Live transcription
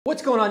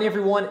What's going on,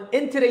 everyone?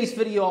 In today's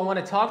video, I want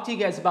to talk to you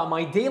guys about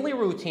my daily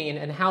routine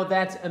and how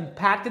that's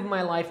impacted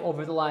my life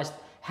over the last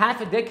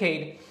half a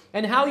decade,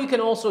 and how you can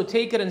also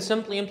take it and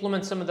simply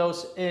implement some of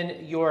those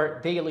in your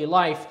daily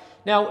life.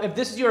 Now, if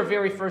this is your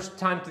very first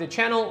time to the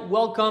channel,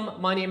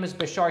 welcome. My name is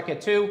Bashar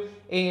Katu,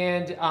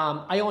 and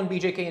I own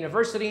BJK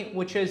University,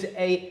 which is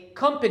a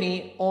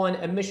company on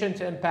a mission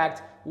to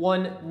impact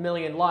 1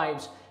 million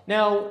lives.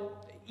 Now,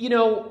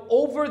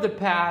 over the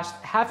past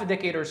half a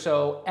decade or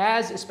so,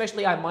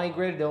 especially I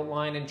migrated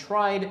online and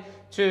tried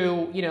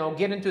to,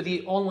 get into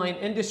the online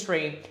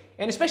industry,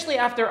 and especially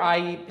after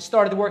I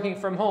started working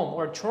from home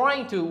or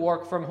trying to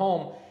work from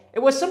home, it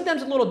was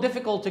sometimes a little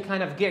difficult to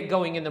kind of get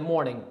going in the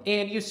morning.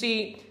 And you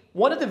see,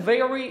 one of the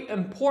very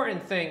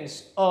important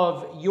things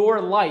of your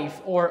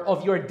life or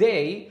of your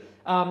day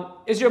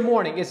is your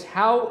morning, is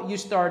how you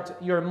start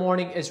your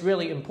morning is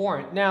really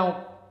important.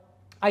 Now,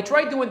 I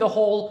tried doing the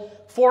whole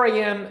 4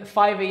 a.m.,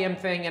 5 a.m.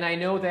 thing, and I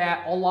know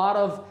that a lot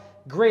of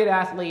great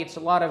athletes, a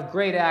lot of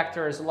great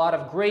actors, a lot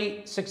of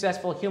great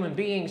successful human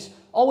beings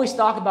always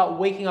talk about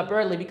waking up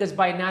early, because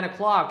by 9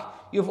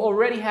 o'clock, you've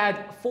already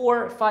had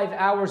 4 or 5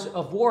 hours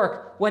of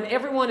work. When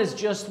everyone is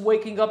just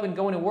waking up and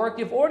going to work,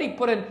 you've already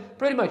put in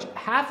pretty much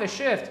half a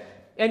shift,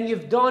 and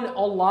you've done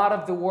a lot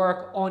of the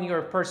work on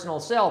your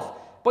personal self.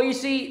 But you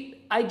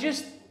see, I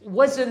just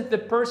wasn't the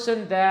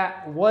person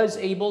that was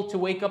able to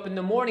wake up in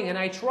the morning, and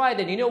I tried,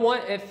 and you know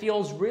what? It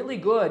feels really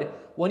good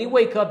when you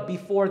wake up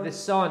before the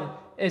sun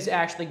is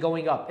actually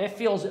going up. It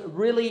feels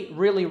really,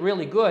 really,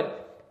 really good.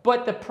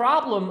 But the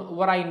problem,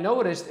 what I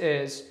noticed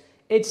is,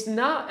 it's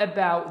not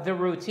about the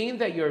routine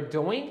that you're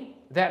doing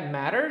that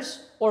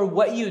matters, or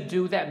what you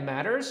do that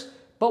matters,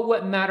 but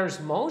what matters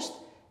most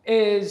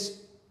is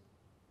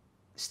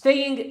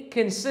staying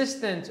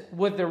consistent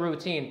with the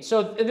routine.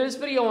 So in this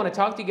video, I want to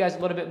talk to you guys a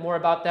little bit more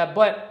about that,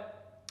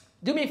 but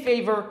do me a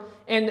favor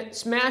and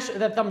smash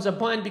that thumbs up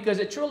button, because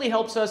it truly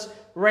helps us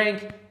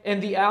rank in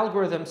the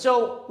algorithm.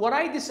 So what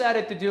I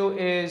decided to do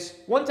is,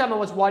 one time I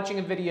was watching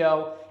a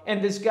video,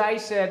 and this guy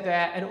said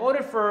that in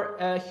order for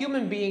a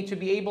human being to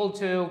be able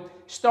to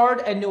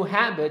start a new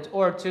habit,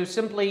 or to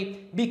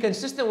simply be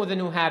consistent with a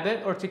new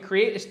habit, or to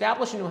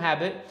establish a new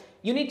habit,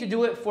 you need to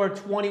do it for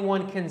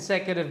 21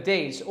 consecutive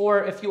days.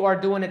 Or if you are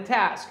doing a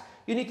task,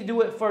 you need to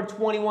do it for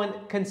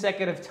 21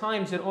 consecutive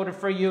times in order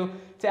for you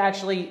to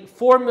actually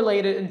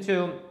formulate it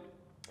into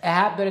a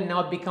habit, and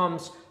now it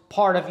becomes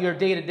part of your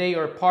day-to-day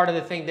or part of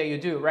the thing that you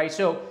do, right?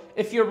 So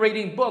if you're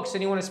reading books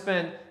and you want to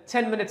spend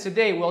 10 minutes a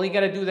day, well, you got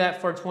to do that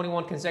for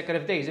 21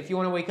 consecutive days. If you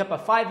want to wake up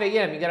at 5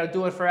 a.m., you got to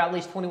do it for at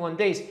least 21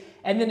 days.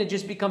 And then it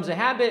just becomes a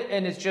habit,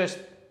 and it's just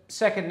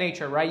second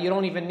nature, right? You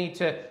don't even need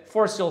to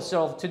force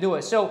yourself to do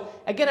it. So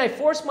again, I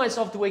forced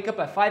myself to wake up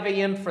at 5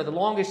 a.m. for the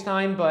longest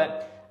time,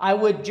 but I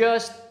would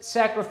just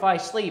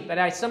sacrifice sleep.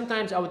 And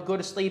sometimes I would go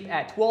to sleep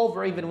at 12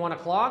 or even 1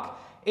 o'clock.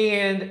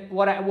 And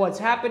what's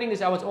happening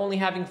is I was only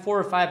having 4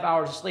 or 5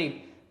 hours of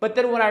sleep. But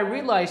then what I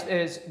realized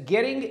is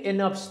getting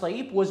enough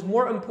sleep was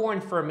more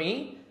important for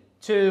me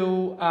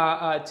to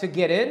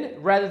get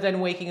in, rather than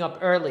waking up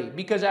early.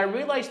 Because I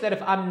realized that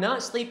if I'm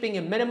not sleeping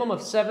a minimum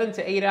of 7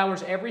 to 8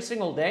 hours every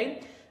single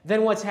day,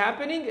 then what's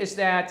happening is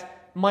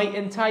that my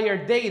entire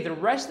day, the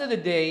rest of the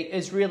day,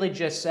 is really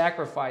just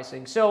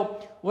sacrificing.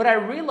 So what I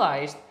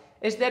realized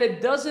is that it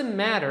doesn't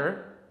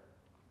matter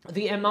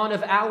the amount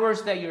of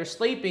hours that you're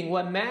sleeping.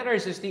 What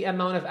matters is the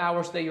amount of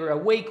hours that you're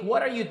awake.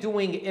 What are you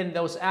doing in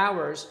those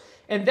hours?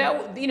 And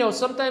that,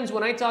 sometimes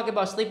when I talk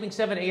about sleeping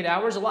 7, 8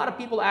 hours, a lot of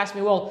people ask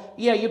me, well,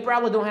 yeah, you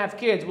probably don't have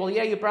kids. Well,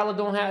 yeah, you probably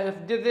don't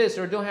have this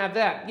or don't have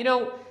that.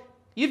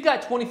 You've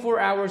got 24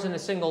 hours in a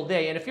single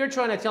day. And if you're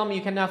trying to tell me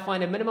you cannot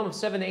find a minimum of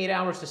 7 to 8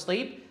 hours to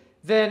sleep,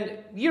 then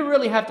you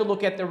really have to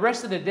look at the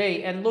rest of the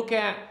day and look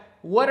at,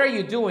 what are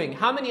you doing?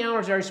 How many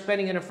hours are you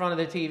spending in front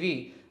of the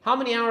TV? How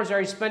many hours are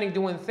you spending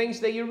doing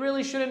things that you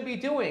really shouldn't be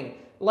doing?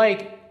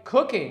 Like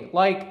cooking,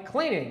 like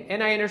cleaning.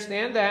 And I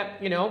understand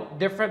that,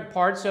 different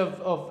parts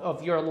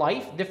of your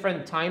life,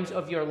 different times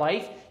of your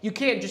life, you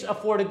can't just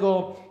afford to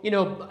go,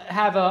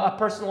 have a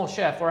personal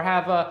chef or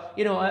have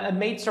a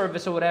maid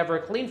service or whatever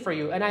clean for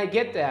you. And I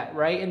get that,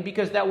 right? And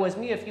because that was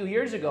me a few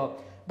years ago.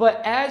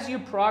 But as you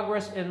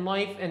progress in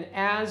life, and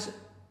as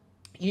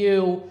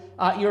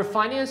your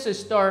finances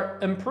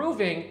start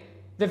improving,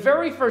 the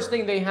very first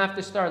thing they have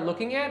to start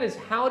looking at is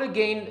how to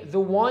gain the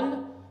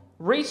one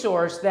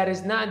resource that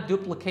is not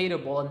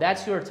duplicatable, and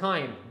that's your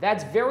time.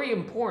 That's very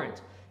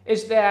important.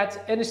 Is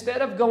that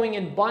instead of going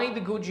and buying the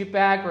Gucci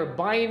bag, or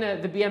buying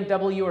the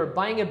BMW, or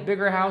buying a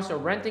bigger house, or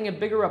renting a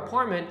bigger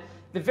apartment,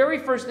 the very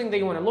first thing that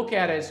you want to look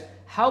at is,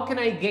 how can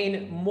I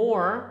gain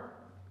more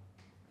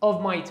of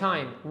my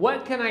time?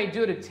 What can I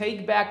do to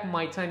take back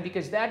my time?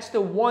 Because that's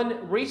the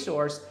one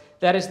resource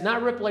that is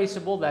not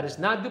replaceable, that is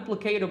not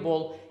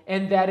duplicatable,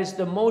 and that is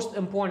the most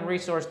important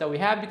resource that we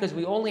have, because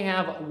we only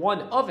have one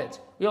of it.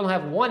 We only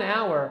have 1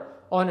 hour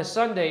on a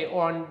Sunday,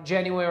 or on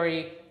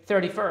January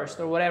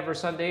 31st, or whatever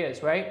Sunday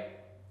is, right?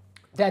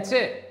 That's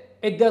it.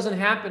 It doesn't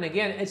happen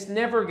again. It's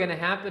never going to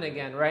happen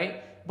again,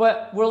 right?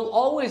 But we'll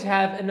always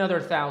have another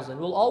 1,000.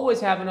 We'll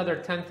always have another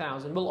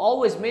 10,000. We'll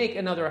always make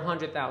another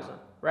 100,000,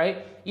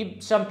 right?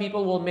 Some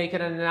people will make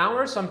it in an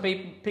hour. Some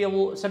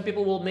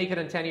people will make it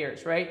in 10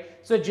 years, right?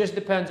 So it just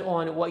depends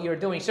on what you're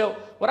doing. So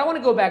what I want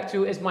to go back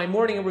to is my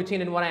morning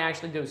routine and what I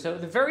actually do. So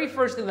the very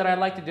first thing that I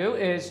like to do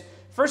is,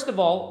 first of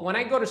all, when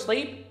I go to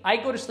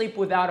sleep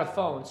without a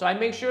phone. So I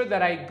make sure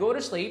that I go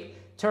to sleep,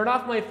 turn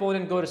off my phone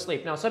and go to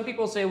sleep. Now, some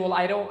people say, well,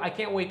 I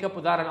can't wake up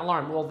without an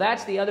alarm. Well,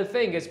 that's the other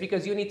thing, is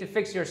because you need to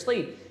fix your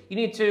sleep. You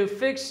need to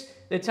fix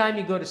the time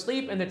you go to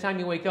sleep and the time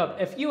you wake up.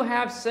 If you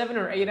have 7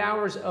 or 8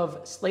 hours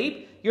of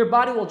sleep, your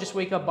body will just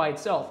wake up by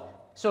itself.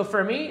 So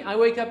for me, I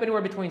wake up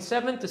anywhere between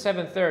 7 to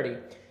 7:30.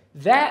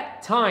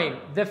 That time,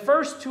 the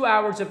first 2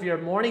 hours of your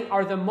morning,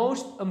 are the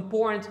most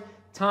important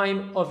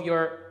time of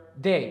your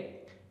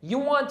day. You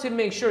want to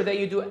make sure that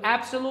you do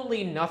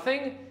absolutely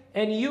nothing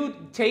and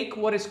you take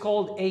what is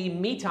called a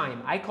me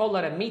time. I call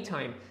that a me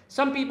time.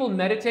 Some people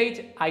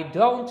meditate, I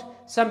don't.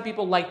 Some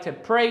people like to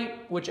pray,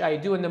 which I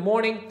do in the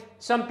morning.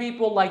 Some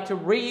people like to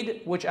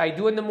read, which I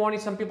do in the morning.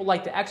 Some people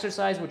like to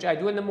exercise, which I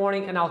do in the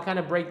morning, and I'll kind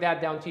of break that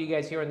down to you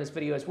guys here in this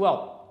video as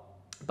well.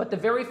 But the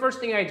very first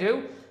thing I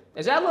do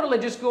is I literally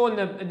just go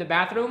in the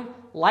bathroom,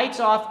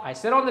 lights off, I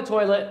sit on the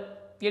toilet,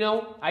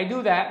 I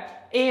do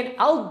that, and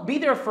I'll be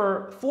there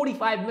for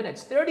 45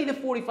 minutes, 30 to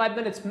 45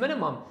 minutes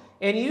minimum.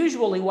 And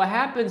usually what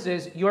happens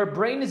is your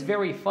brain is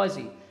very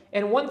fuzzy.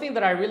 And one thing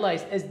that I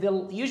realized is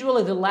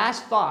usually the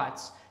last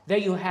thoughts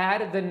that you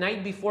had the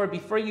night before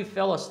you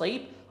fell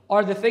asleep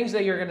are the things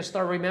that you're going to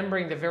start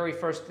remembering the very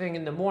first thing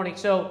in the morning.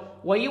 So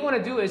what you want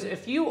to do is,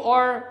 if you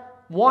are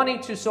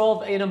wanting to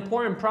solve an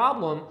important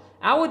problem,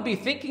 I would be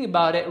thinking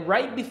about it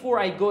right before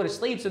I go to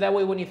sleep, so that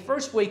way when you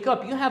first wake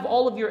up, you have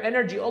all of your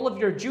energy, all of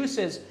your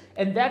juices,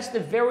 and that's the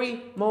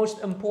very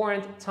most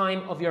important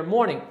time of your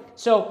morning.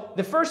 So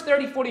the first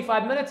 30,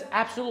 45 minutes,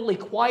 absolutely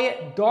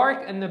quiet,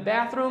 dark in the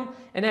bathroom,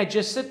 and I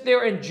just sit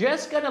there and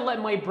just gonna let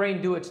my brain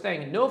do its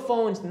thing. No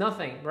phones,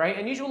 nothing, right?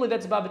 And usually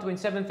that's about between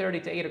 7:30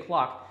 to 8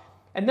 o'clock.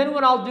 And then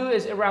what I'll do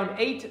is around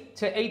 8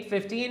 to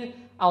 8:15,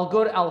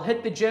 I'll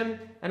hit the gym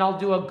and I'll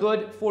do a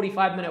good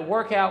 45-minute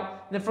workout.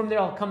 And then from there,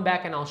 I'll come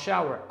back and I'll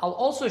shower. I'll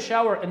also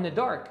shower in the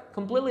dark,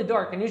 completely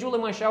dark. And usually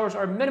my showers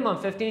are minimum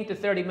 15 to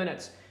 30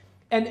 minutes.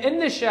 And in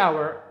the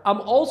shower,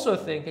 I'm also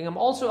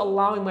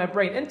allowing my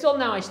brain. Until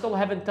now, I still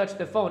haven't touched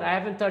the phone. I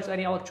haven't touched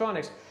any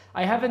electronics.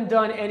 I haven't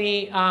done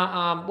any,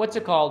 I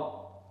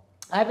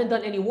haven't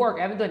done any work.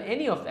 I haven't done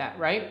any of that,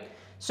 right?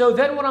 So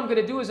then what I'm going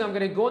to do is I'm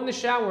going to go in the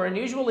shower, and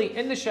usually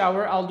in the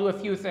shower, I'll do a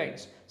few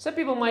things. Some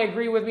people might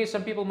agree with me.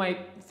 Some people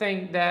might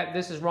think that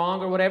this is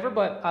wrong or whatever,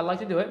 but I like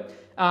to do it.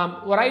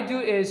 What I do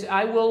is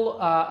I will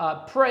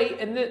pray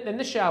in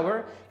the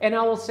shower, and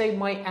I will say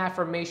my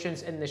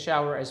affirmations in the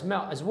shower as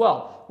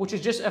well, which is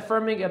just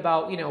affirming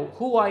about,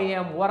 who I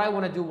am, what I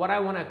want to do, what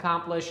I want to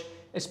accomplish,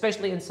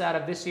 especially inside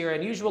of this year.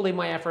 And usually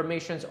my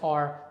affirmations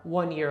are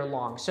 1 year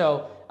long.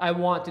 So I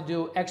want to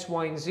do X,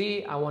 Y, and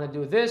Z. I want to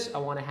do this. I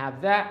want to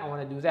have that. I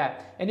want to do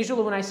that. And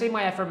usually when I say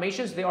my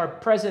affirmations, they are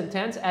present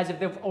tense, as if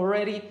they've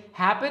already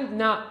happened.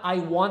 Not I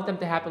want them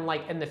to happen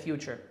like in the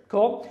future.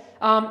 Cool?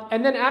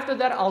 And then after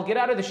that, I'll get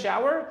out of the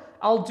shower.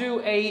 I'll do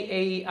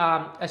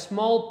a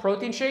small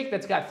protein shake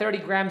that's got 30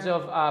 grams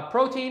of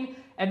protein.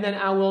 And then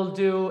I will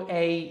do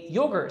a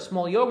yogurt,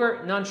 small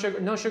yogurt, no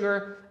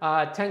sugar,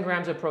 10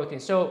 grams of protein.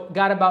 So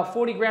got about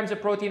 40 grams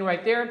of protein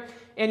right there.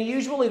 And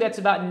usually that's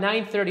about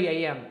 9:30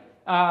 a.m.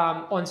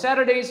 On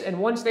Saturdays and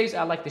Wednesdays,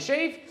 I like to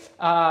shave.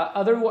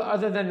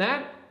 Other than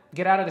that,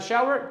 get out of the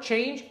shower,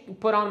 change,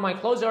 put on my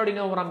clothes. I already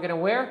know what I'm going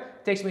to wear.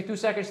 It takes me 2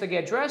 seconds to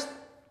get dressed.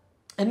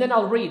 And then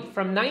I'll read.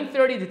 From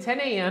 9:30 to 10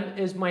 a.m.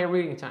 is my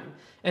reading time.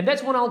 And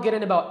that's when I'll get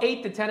in about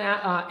 8 to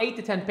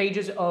 10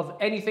 pages of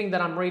anything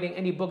that I'm reading,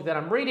 any book that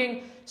I'm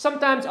reading.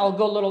 Sometimes I'll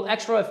go a little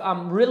extra if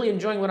I'm really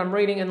enjoying what I'm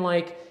reading, and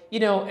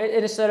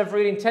instead of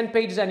reading 10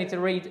 pages, I need to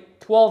read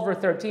 12 or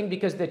 13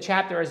 because the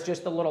chapter is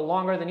just a little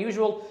longer than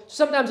usual.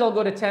 Sometimes I'll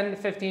go to 10,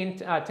 15,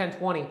 10,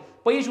 20.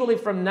 But usually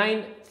from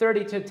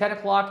 9:30 to 10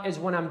 o'clock is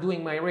when I'm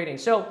doing my reading.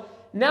 So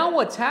now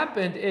what's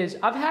happened is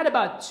I've had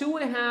about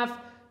 2.5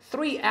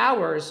 3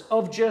 hours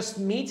of just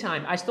me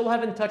time. I still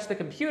haven't touched the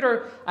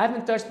computer. I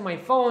haven't touched my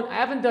phone. I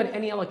haven't done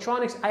any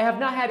electronics. I have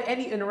not had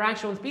any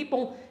interaction with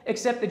people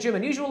except the gym.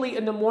 And usually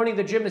in the morning,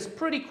 the gym is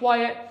pretty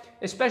quiet,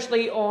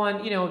 especially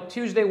on,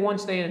 Tuesday,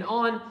 Wednesday, and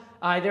on.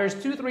 There's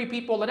 2-3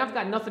 people, and I've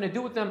got nothing to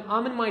do with them.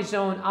 I'm in my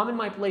zone. I'm in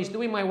my place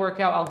doing my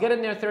workout. I'll get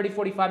in there 30,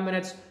 45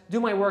 minutes, do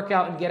my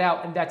workout, and get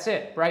out, and that's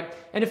it, right?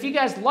 And if you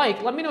guys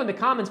like, let me know in the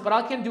comments, but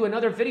I can do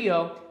another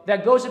video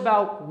that goes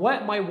about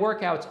what my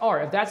workouts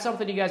are. If that's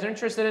something you guys are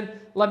interested in,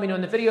 let me know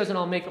in the videos, and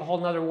I'll make a whole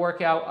nother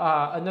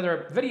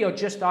another video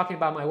just talking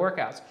about my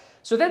workouts.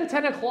 So then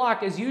 10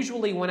 o'clock is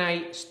usually when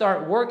I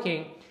start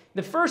working.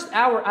 The first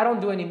hour, I don't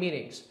do any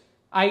meetings.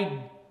 I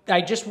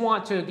just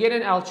want to get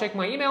in. I'll check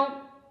my email.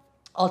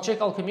 I'll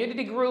check our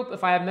community group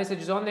if I have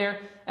messages on there,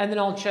 and then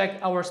I'll check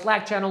our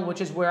Slack channel,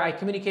 which is where I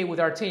communicate with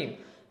our team.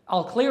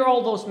 I'll clear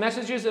all those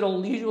messages.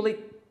 It'll usually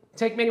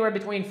take me anywhere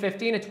between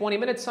 15 to 20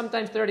 minutes,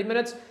 sometimes 30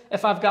 minutes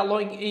if I've got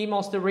long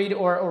emails to read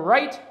or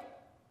write.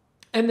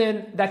 And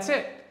then that's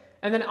it.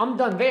 And then I'm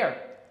done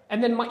there.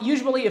 And then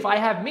usually if I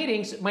have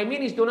meetings, my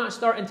meetings do not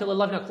start until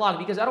 11 o'clock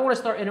because I don't want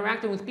to start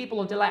interacting with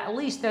people until at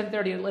least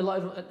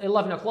 10:30,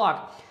 11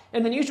 o'clock.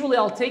 And then usually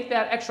I'll take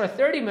that extra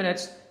 30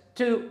 minutes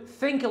to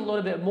think a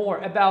little bit more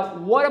about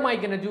what am I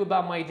going to do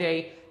about my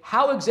day?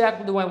 How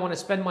exactly do I want to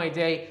spend my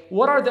day?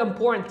 What are the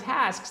important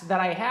tasks that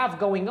I have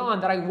going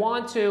on that I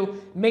want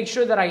to make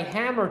sure that I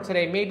hammer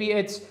today? Maybe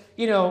it's,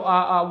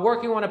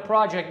 working on a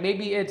project.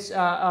 Maybe it's,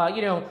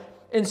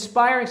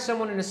 inspiring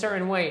someone in a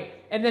certain way.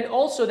 And then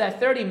also that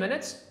 30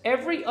 minutes,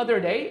 every other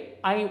day,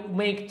 I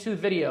make 2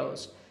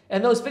 videos.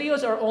 And those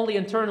videos are only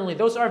internally.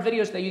 Those are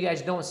videos that you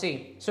guys don't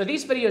see. So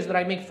these videos that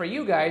I make for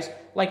you guys,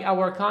 like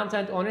our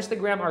content on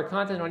Instagram, our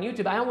content on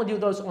YouTube, I only do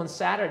those on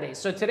Saturdays.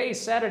 So today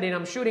is Saturday and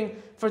I'm shooting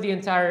for the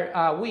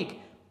entire week.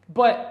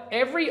 But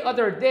every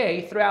other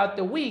day throughout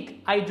the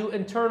week, I do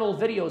internal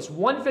videos.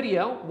 One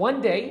video,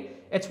 one day,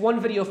 it's one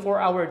video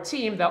for our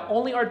team that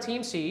only our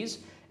team sees.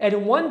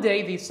 And one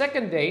day, the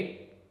second day,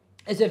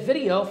 is a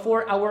video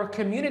for our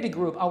community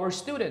group, our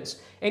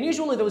students. And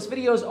usually those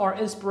videos are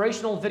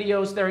inspirational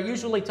videos. They're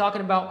usually talking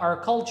about our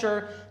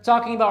culture,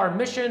 talking about our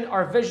mission,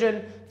 our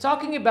vision,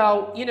 talking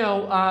about,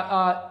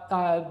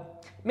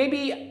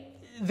 maybe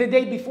the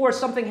day before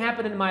something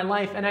happened in my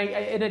life and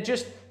it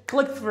just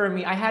clicked for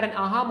me. I had an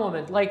aha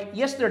moment. Like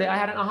yesterday, I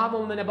had an aha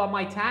moment about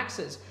my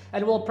taxes.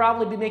 And we'll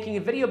probably be making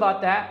a video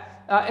about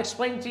that,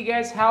 explaining to you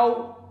guys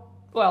how,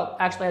 well,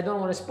 actually, I don't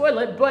want to spoil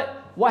it, but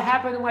what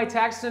happened to my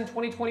taxes in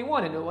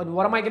 2021 and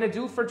what am I going to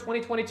do for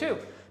 2022?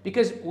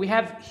 Because we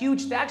have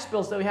huge tax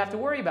bills that we have to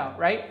worry about,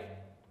 right?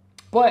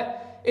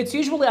 But it's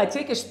usually I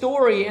take a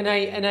story and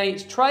I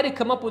try to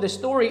come up with a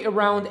story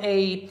around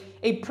a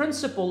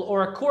principle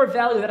or a core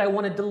value that I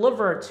want to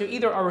deliver to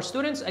either our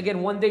students.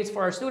 Again, one day is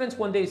for our students,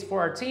 one day is for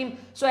our team,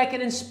 so I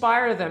can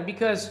inspire them.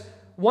 Because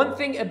one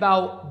thing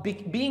about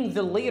being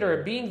the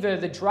leader, being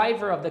the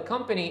driver of the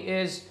company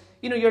is,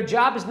 your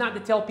job is not to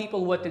tell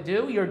people what to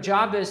do. Your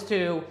job is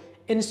to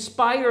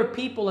inspire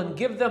people and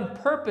give them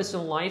purpose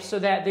in life so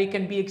that they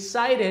can be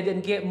excited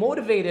and get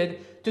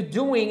motivated to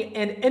doing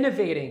and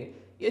innovating.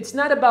 It's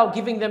not about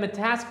giving them a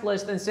task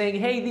list and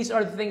saying, hey, these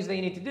are the things they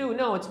need to do.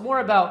 No, it's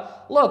more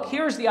about, look,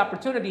 here's the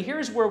opportunity.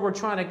 Here's where we're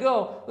trying to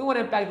go. We want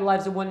to impact the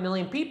lives of 1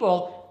 million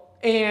people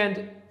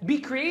and be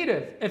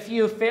creative. If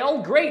you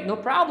fail, great, no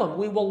problem.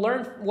 We will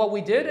learn what we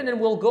did and then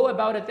we'll go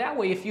about it that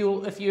way. If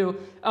you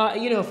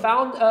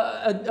found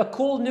a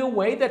cool new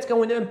way that's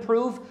going to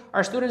improve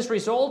our students'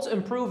 results,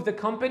 improve the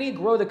company,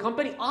 grow the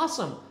company,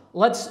 awesome.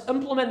 Let's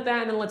implement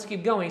that and then let's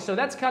keep going. So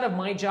that's kind of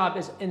my job,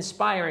 is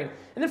inspiring.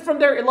 And then from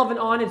there, 11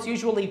 on, it's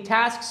usually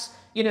tasks,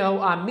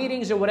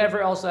 meetings or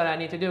whatever else that I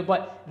need to do.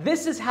 But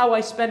this is how I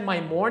spend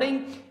my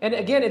morning. And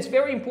again, it's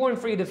very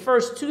important for you. The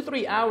first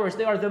 2-3 hours,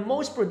 they are the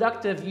most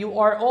productive.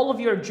 All of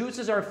your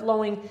juices are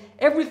flowing.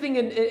 Everything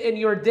in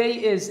your day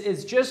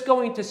is just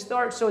going to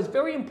start. So it's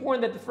very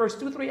important that the first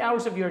 2-3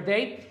 hours of your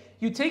day,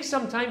 you take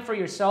some time for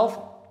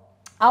yourself.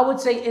 I would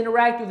say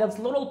interact with as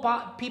little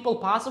people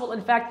possible.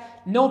 In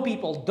fact, no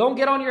people. Don't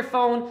get on your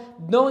phone.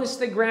 No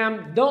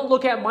Instagram. Don't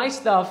look at my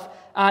stuff.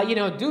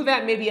 Do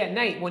that maybe at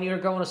night when you're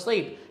going to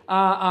sleep.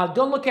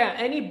 Don't look at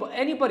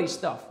anybody's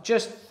stuff.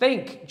 Just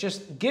think.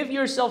 Just give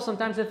yourself some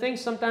time to think.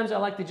 Sometimes I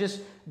like to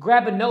just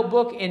grab a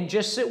notebook and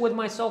just sit with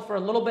myself for a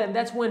little bit. And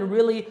that's when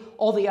really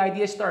all the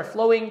ideas start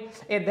flowing.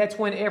 And that's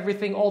when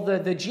everything, all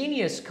the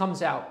genius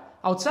comes out.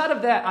 Outside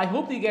of that, I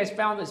hope that you guys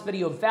found this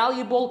video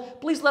valuable.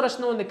 Please let us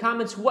know in the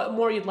comments what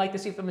more you'd like to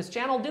see from this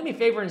channel. Do me a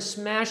favor and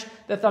smash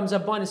the thumbs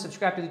up button and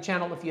subscribe to the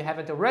channel if you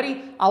haven't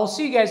already. I will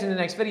see you guys in the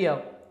next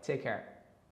video. Take care.